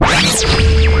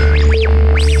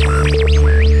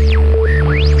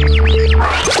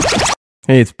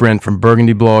Hey, it's Brent from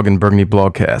Burgundy Blog and Burgundy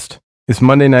Blogcast. It's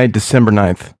Monday night, December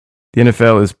 9th. The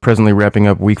NFL is presently wrapping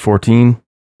up Week 14.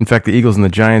 In fact, the Eagles and the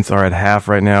Giants are at half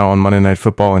right now on Monday Night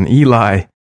Football, and Eli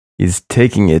is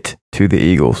taking it to the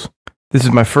Eagles. This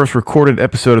is my first recorded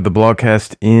episode of the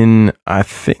Blogcast in, I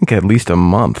think, at least a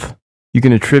month. You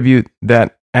can attribute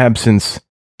that absence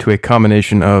to a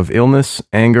combination of illness,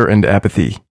 anger, and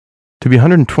apathy. To be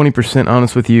 120%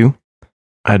 honest with you,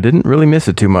 I didn't really miss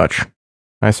it too much.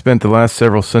 I spent the last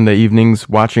several Sunday evenings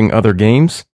watching other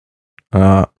games,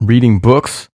 reading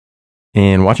books,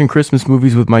 and watching Christmas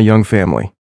movies with my young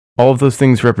family. All of those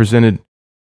things represented,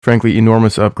 frankly,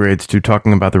 enormous upgrades to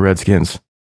talking about the Redskins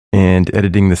and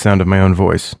editing the sound of my own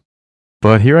voice.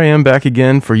 But here I am back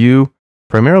again for you,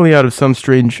 primarily out of some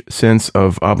strange sense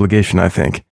of obligation, I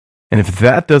think. And if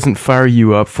that doesn't fire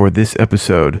you up for this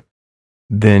episode,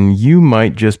 then you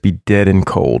might just be dead and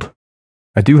cold.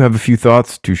 I do have a few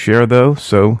thoughts to share, though,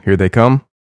 so here they come.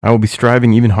 I will be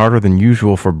striving even harder than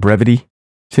usual for brevity,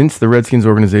 since the Redskins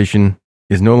organization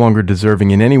is no longer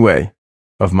deserving in any way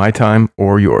of my time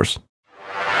or yours.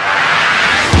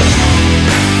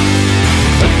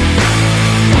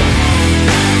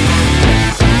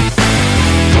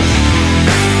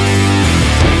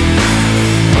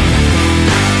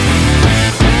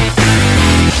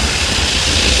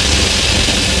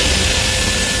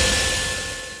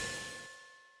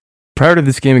 Prior to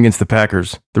this game against the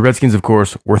Packers, the Redskins, of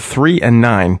course, were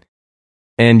 3-9,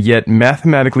 and yet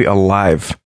mathematically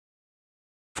alive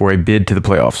for a bid to the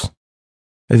playoffs.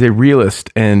 As a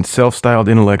realist and self-styled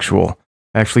intellectual,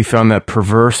 I actually found that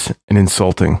perverse and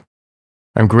insulting.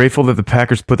 I'm grateful that the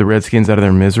Packers put the Redskins out of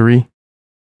their misery,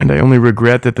 and I only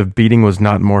regret that the beating was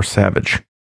not more savage.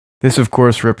 This, of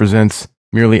course, represents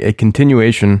merely a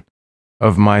continuation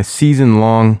of my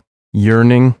season-long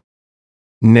yearning,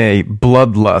 nay,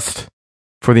 bloodlust,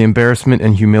 for the embarrassment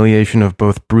and humiliation of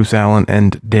both Bruce Allen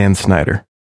and Dan Snyder.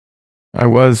 I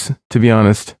was, to be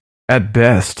honest, at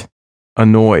best,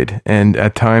 annoyed and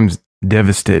at times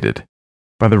devastated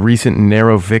by the recent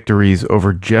narrow victories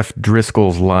over Jeff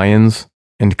Driscoll's Lions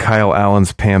and Kyle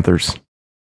Allen's Panthers.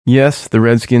 Yes, the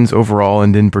Redskins overall,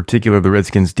 and in particular the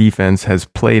Redskins defense, has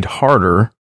played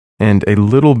harder and a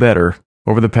little better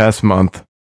over the past month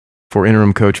for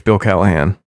interim coach Bill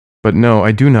Callahan. But no,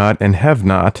 I do not and have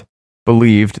not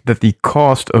believed that the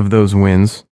cost of those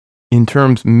wins, in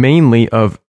terms mainly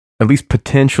of at least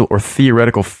potential or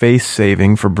theoretical face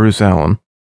saving for Bruce Allen,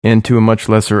 and to a much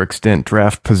lesser extent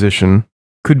draft position,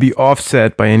 could be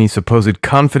offset by any supposed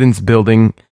confidence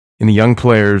building in the young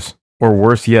players, or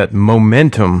worse yet,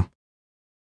 momentum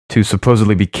to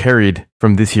supposedly be carried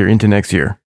from this year into next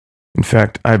year. In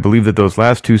fact, I believe that those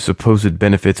last two supposed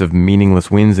benefits of meaningless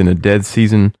wins in a dead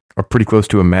season are pretty close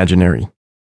to imaginary.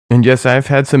 And yes, I've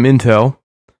had some intel,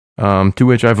 to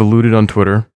which I've alluded on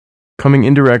Twitter, coming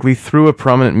indirectly through a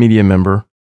prominent media member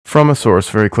from a source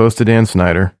very close to Dan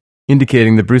Snyder,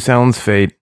 indicating that Bruce Allen's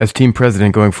fate as team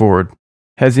president going forward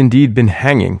has indeed been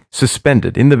hanging,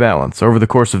 suspended in the balance over the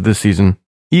course of this season,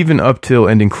 even up till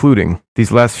and including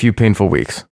these last few painful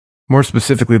weeks. More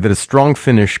specifically, that a strong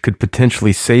finish could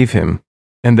potentially save him,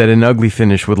 and that an ugly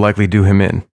finish would likely do him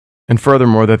in. And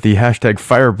furthermore, that the hashtag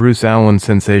 #FireBruceAllen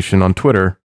sensation on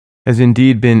Twitter has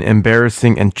indeed been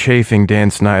embarrassing and chafing Dan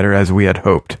Snyder as we had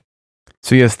hoped.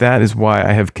 So yes, that is why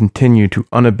I have continued to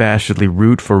unabashedly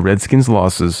root for Redskins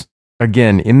losses,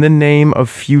 again, in the name of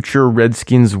future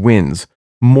Redskins wins,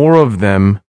 more of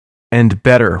them and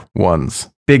better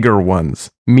ones, bigger ones,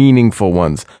 meaningful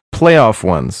ones, playoff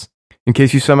ones. In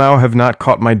case you somehow have not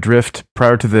caught my drift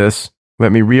prior to this,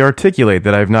 let me re-articulate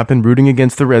that I have not been rooting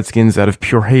against the Redskins out of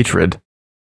pure hatred.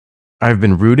 I've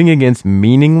been rooting against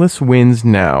meaningless wins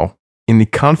now in the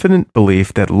confident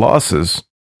belief that losses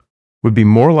would be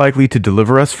more likely to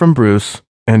deliver us from Bruce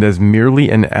and as merely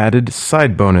an added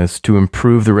side bonus to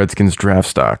improve the Redskins draft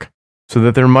stock, so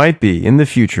that there might be, in the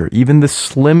future, even the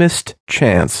slimmest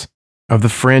chance of the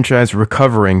franchise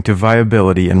recovering to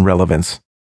viability and relevance.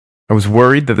 I was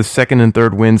worried that the second and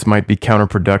third wins might be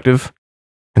counterproductive,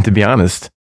 and to be honest,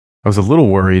 I was a little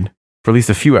worried, for at least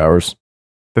a few hours,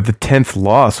 that the 10th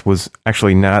loss was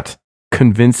actually not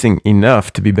convincing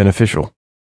enough to be beneficial.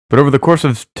 But over the course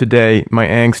of today, my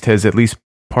angst has at least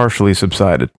partially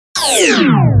subsided.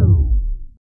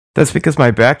 That's because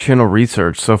my back channel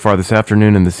research so far this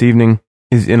afternoon and this evening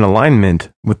is in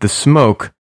alignment with the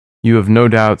smoke you have no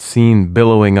doubt seen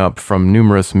billowing up from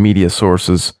numerous media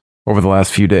sources over the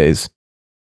last few days.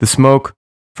 The smoke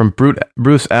from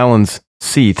Bruce Allen's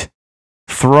seat,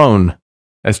 throne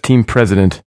as team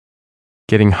president,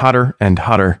 getting hotter and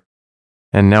hotter,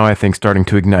 and now I think starting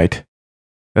to ignite.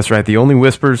 That's right, the only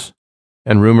whispers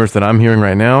and rumors that I'm hearing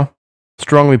right now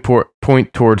strongly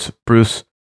point towards Bruce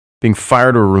being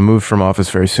fired or removed from office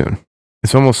very soon.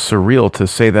 It's almost surreal to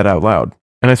say that out loud,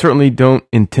 and I certainly don't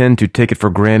intend to take it for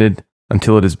granted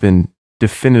until it has been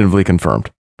definitively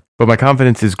confirmed. But my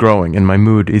confidence is growing and my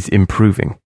mood is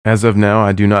improving. As of now,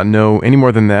 I do not know any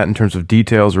more than that in terms of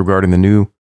details regarding the new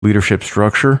leadership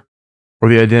structure or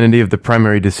the identity of the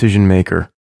primary decision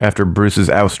maker after Bruce's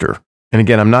ouster. And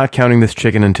again, I'm not counting this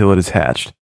chicken until it is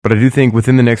hatched. But I do think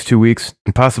within the next 2 weeks,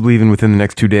 and possibly even within the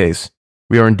next 2 days,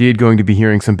 we are indeed going to be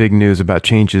hearing some big news about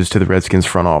changes to the Redskins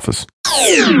front office.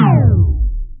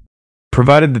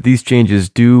 Provided that these changes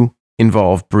do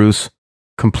involve Bruce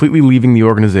completely leaving the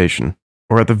organization,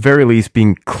 or at the very least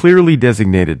being clearly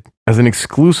designated as an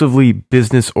exclusively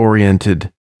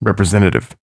business-oriented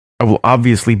representative, I will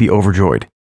obviously be overjoyed.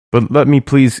 But let me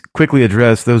please quickly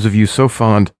address those of you so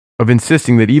fond of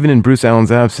insisting that even in Bruce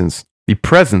Allen's absence, the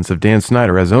presence of Dan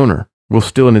Snyder as owner will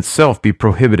still in itself be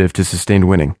prohibitive to sustained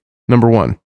winning. Number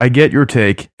one, I get your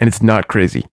take, and it's not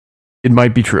crazy. It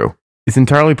might be true. It's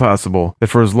entirely possible that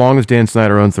for as long as Dan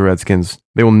Snyder owns the Redskins,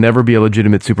 they will never be a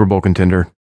legitimate Super Bowl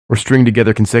contender or string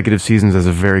together consecutive seasons as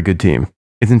a very good team.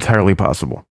 It's entirely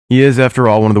possible. He is, after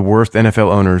all, one of the worst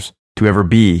NFL owners to ever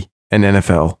be an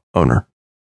NFL owner.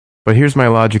 But here's my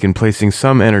logic in placing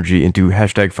some energy into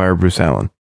hashtag fire Bruce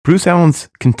Allen. Bruce Allen's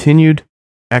continued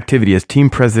activity as team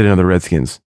president of the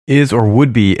Redskins is or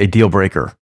would be a deal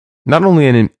breaker. Not only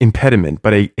an impediment,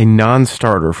 but a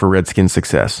non-starter for Redskins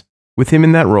success. With him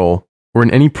in that role, or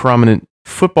in any prominent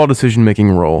football decision-making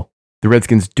role, the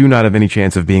Redskins do not have any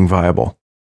chance of being viable.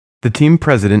 The team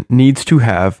president needs to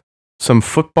have some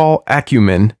football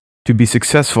acumen to be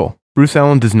successful. Bruce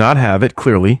Allen does not have it,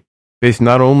 clearly, based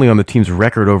not only on the team's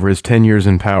record over his 10 years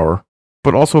in power,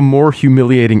 but also more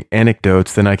humiliating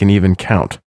anecdotes than I can even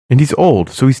count. And he's old,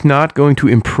 so he's not going to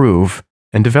improve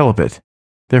and develop it.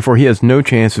 Therefore, he has no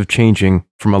chance of changing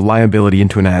from a liability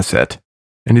into an asset,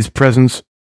 and his presence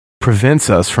prevents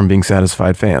us from being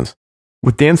satisfied fans.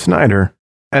 With Dan Snyder,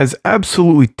 as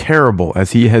absolutely terrible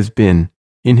as he has been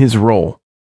in his role,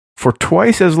 for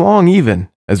twice as long even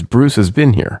as Bruce has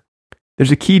been here,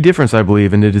 there's a key difference, I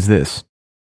believe, and it is this.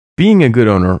 Being a good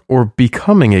owner, or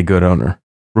becoming a good owner,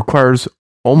 requires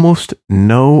almost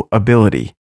no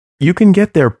ability. You can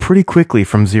get there pretty quickly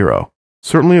from zero.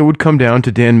 Certainly it would come down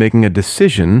to Dan making a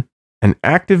decision, an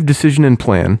active decision and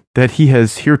plan that he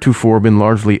has heretofore been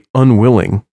largely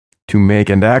unwilling to make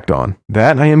and act on.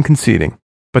 That I am conceding.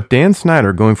 But Dan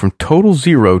Snyder going from total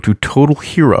zero to total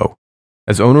hero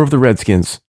as owner of the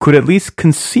Redskins could at least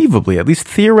conceivably, at least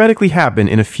theoretically happen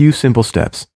in a few simple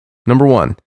steps. Number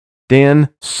one, Dan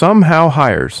somehow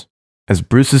hires, as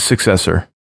Bruce's successor,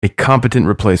 a competent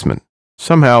replacement.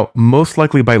 Somehow, most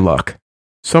likely by luck.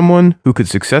 Someone who could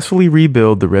successfully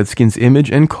rebuild the Redskins'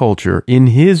 image and culture in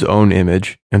his own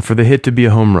image, and for the hit to be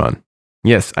a home run.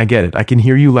 Yes, I get it. I can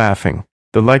hear you laughing.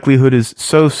 The likelihood is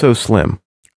so slim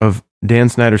of Dan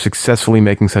Snyder successfully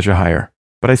making such a hire.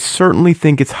 But I certainly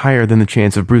think it's higher than the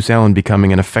chance of Bruce Allen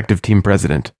becoming an effective team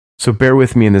president. So bear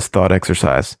with me in this thought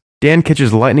exercise. Dan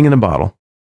catches lightning in a bottle,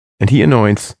 and he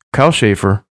anoints Eric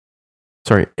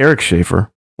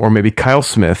Schaefer, or maybe Kyle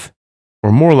Smith,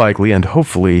 or more likely and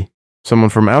hopefully someone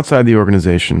from outside the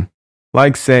organization,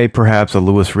 like say perhaps a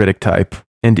Louis Riddick type.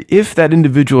 And if that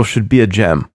individual should be a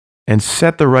gem and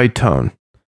set the right tone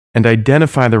and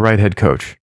identify the right head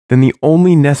coach, then the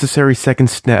only necessary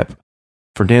second step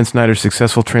for Dan Snyder's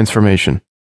successful transformation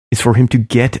is for him to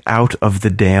get out of the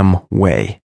damn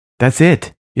way. That's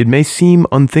it. It may seem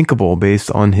unthinkable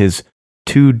based on his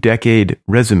 2-decade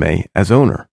resume as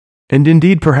owner. And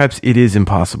indeed, perhaps it is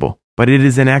impossible. But it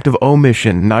is an act of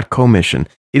omission, not commission.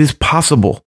 It is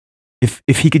possible. If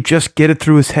he could just get it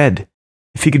through his head.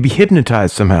 If he could be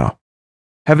hypnotized somehow.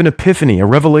 Have an epiphany, a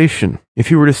revelation. If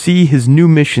he were to see his new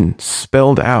mission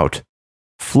spelled out,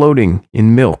 floating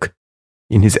in milk,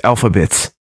 in his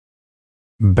alphabets.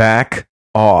 Back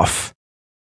off.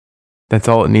 That's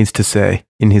all it needs to say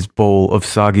in his bowl of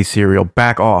soggy cereal.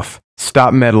 Back off.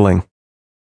 Stop meddling.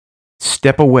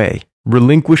 Step away.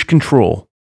 Relinquish control.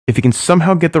 If he can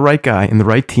somehow get the right guy in the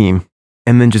right team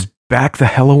and then just back the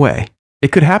hell away,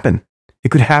 it could happen. It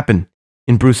could happen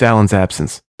in Bruce Allen's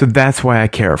absence. So that's why I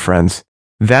care, friends.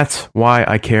 That's why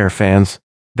I care, fans.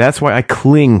 That's why I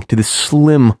cling to this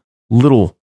slim,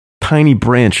 little, tiny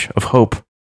branch of hope.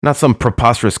 Not some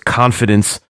preposterous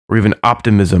confidence or even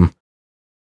optimism.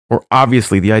 Or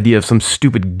obviously the idea of some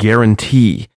stupid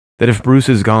guarantee that if Bruce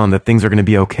is gone, that things are going to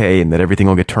be okay and that everything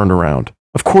will get turned around.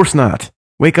 Of course not.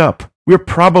 Wake up. We're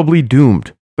probably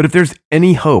doomed. But if there's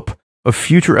any hope of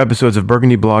future episodes of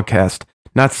Burgundy Blogcast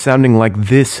not sounding like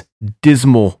this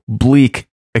dismal, bleak,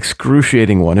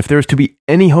 excruciating one, if there's to be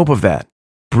any hope of that,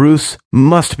 Bruce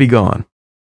must be gone.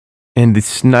 And the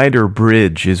Snyder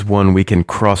Bridge is one we can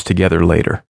cross together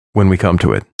later, when we come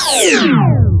to it.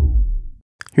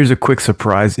 Here's a quick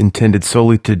surprise intended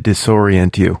solely to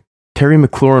disorient you. Terry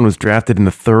McLaurin was drafted in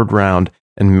the 3rd round,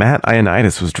 and Matt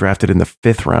Ioannidis was drafted in the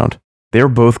 5th round. They're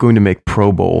both going to make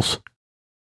Pro Bowls.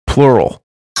 Plural.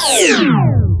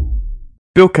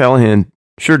 Bill Callahan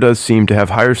sure does seem to have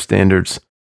higher standards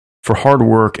for hard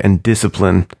work and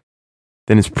discipline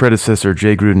than his predecessor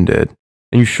Jay Gruden did,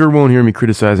 and you sure won't hear me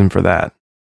criticize him for that.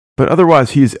 But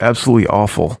otherwise, he is absolutely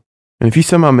awful, and if he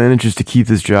somehow manages to keep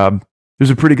this job,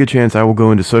 there's a pretty good chance I will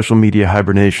go into social media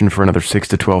hibernation for another 6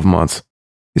 to 12 months.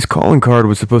 His calling card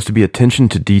was supposed to be attention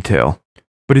to detail,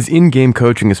 but his in-game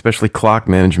coaching, especially clock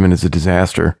management, is a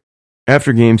disaster.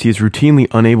 After games, he is routinely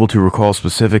unable to recall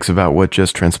specifics about what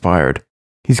just transpired.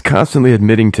 He's constantly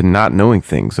admitting to not knowing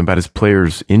things about his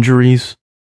players' injuries,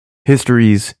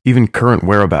 histories, even current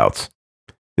whereabouts.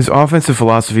 His offensive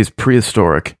philosophy is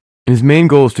prehistoric, and his main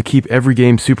goal is to keep every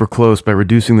game super close by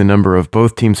reducing the number of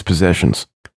both teams' possessions.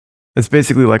 That's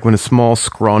basically like when a small,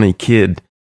 scrawny kid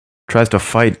tries to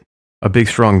fight a big,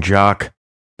 strong jock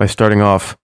by starting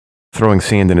off throwing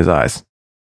sand in his eyes.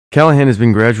 Callahan has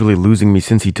been gradually losing me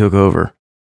since he took over.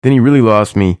 Then he really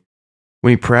lost me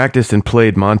when he practiced and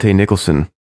played Monte Nicholson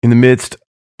in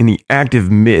the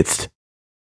active midst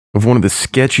of one of the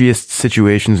sketchiest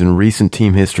situations in recent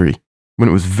team history, when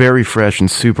it was very fresh and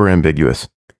super ambiguous.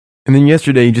 And then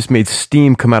yesterday he just made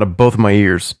steam come out of both of my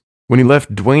ears when he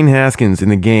left Dwayne Haskins in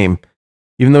the game,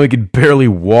 even though he could barely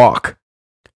walk.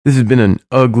 This has been an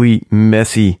ugly,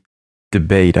 messy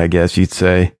debate, I guess you'd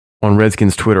say, on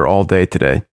Redskins Twitter all day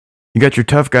today. You got your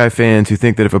tough guy fans who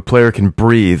think that if a player can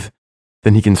breathe,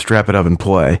 then he can strap it up and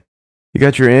play. You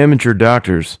got your amateur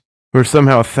doctors who are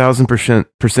somehow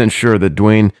 1,000% sure that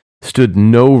Dwayne stood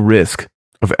no risk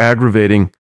of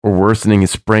aggravating or worsening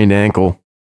his sprained ankle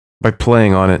by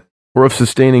playing on it, or of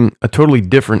sustaining a totally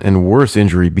different and worse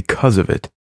injury because of it.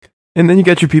 And then you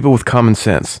got your people with common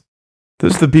sense.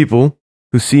 Those are the people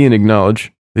who see and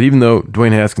acknowledge that even though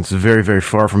Dwayne Haskins is very, very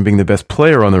far from being the best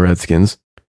player on the Redskins,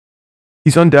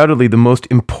 he's undoubtedly the most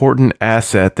important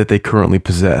asset that they currently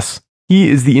possess. He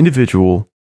is the individual,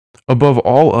 above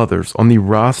all others on the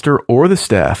roster or the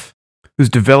staff, whose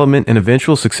development and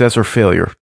eventual success or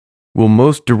failure will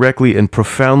most directly and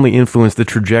profoundly influence the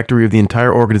trajectory of the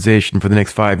entire organization for the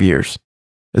next 5 years.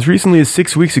 As recently as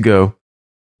 6 weeks ago,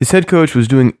 his head coach was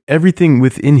doing everything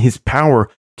within his power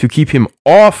to keep him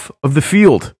off of the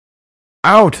field,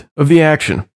 out of the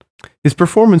action. His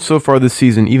performance so far this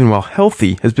season, even while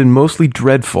healthy, has been mostly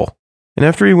dreadful. And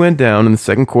after he went down in the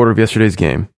second quarter of yesterday's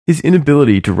game, his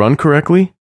inability to run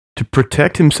correctly, to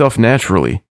protect himself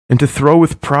naturally, and to throw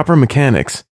with proper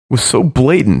mechanics was so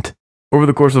blatant over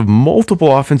the course of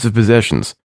multiple offensive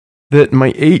possessions that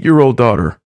my 8-year-old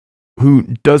daughter, who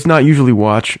does not usually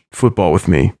watch football with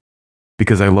me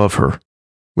because I love her,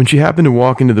 when she happened to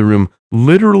walk into the room,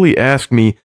 literally asked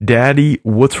me, "Daddy,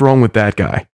 what's wrong with that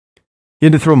guy?" He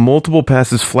had to throw multiple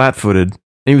passes flat-footed, and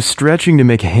he was stretching to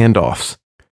make handoffs.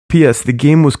 P.S. The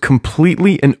game was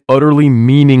completely and utterly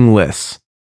meaningless.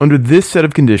 Under this set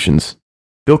of conditions,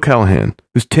 Bill Callahan,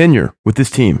 whose tenure with this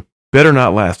team better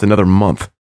not last another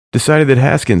month, decided that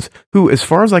Haskins, who, as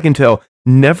far as I can tell,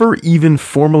 never even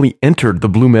formally entered the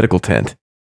blue medical tent,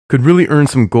 could really earn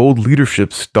some gold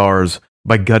leadership stars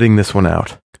by gutting this one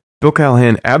out. Bill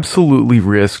Callahan absolutely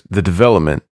risked the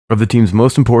development of the team's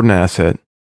most important asset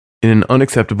in an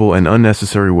unacceptable and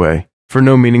unnecessary way for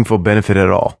no meaningful benefit at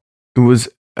all. It was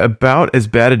about as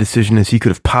bad a decision as he could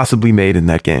have possibly made in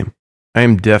that game. I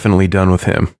am definitely done with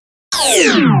him.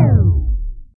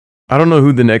 I don't know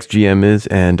who the next GM is,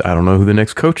 and I don't know who the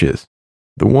next coach is.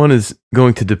 The one is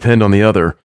going to depend on the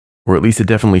other, or at least it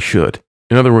definitely should.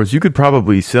 In other words, you could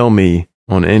probably sell me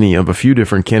on any of a few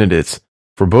different candidates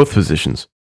for both positions,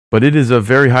 but it is a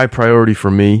very high priority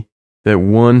for me that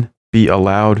one be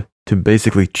allowed to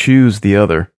basically choose the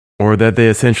other, or that they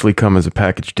essentially come as a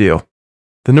package deal.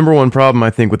 The number one problem, I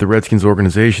think, with the Redskins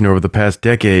organization over the past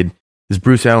decade is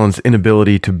Bruce Allen's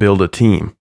inability to build a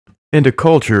team. And a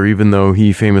culture, even though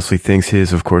he famously thinks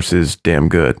his, of course, is damn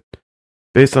good.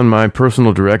 Based on my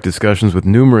personal direct discussions with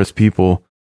numerous people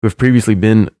who have previously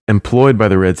been employed by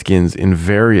the Redskins in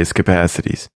various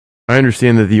capacities, I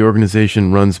understand that the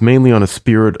organization runs mainly on a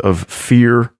spirit of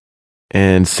fear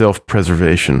and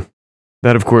self-preservation.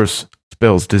 That, of course,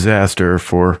 spells disaster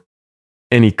for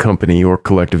any company or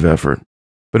collective effort.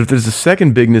 But if there's a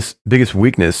second biggest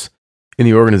weakness in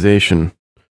the organization,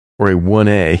 or a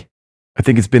 1A, I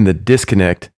think it's been the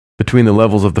disconnect between the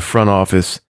levels of the front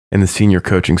office and the senior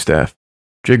coaching staff.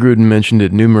 Jay Gruden mentioned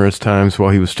it numerous times while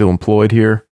he was still employed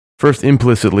here. first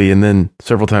implicitly and then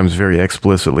several times very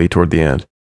explicitly toward the end.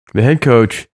 The head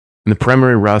coach and the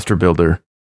primary roster builder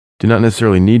do not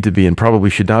necessarily need to be and probably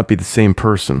should not be the same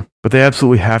person, but they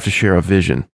absolutely have to share a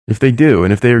vision. If they do,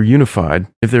 and if they are unified,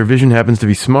 if their vision happens to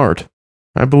be smart,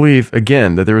 I believe,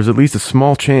 again, that there is at least a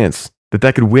small chance that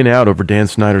that could win out over Dan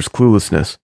Snyder's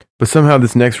cluelessness. But somehow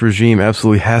this next regime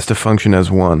absolutely has to function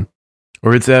as one,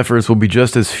 or its efforts will be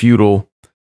just as futile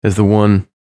as the one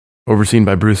overseen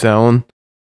by Bruce Allen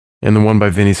and the one by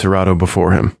Vinny Serrato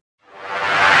before him.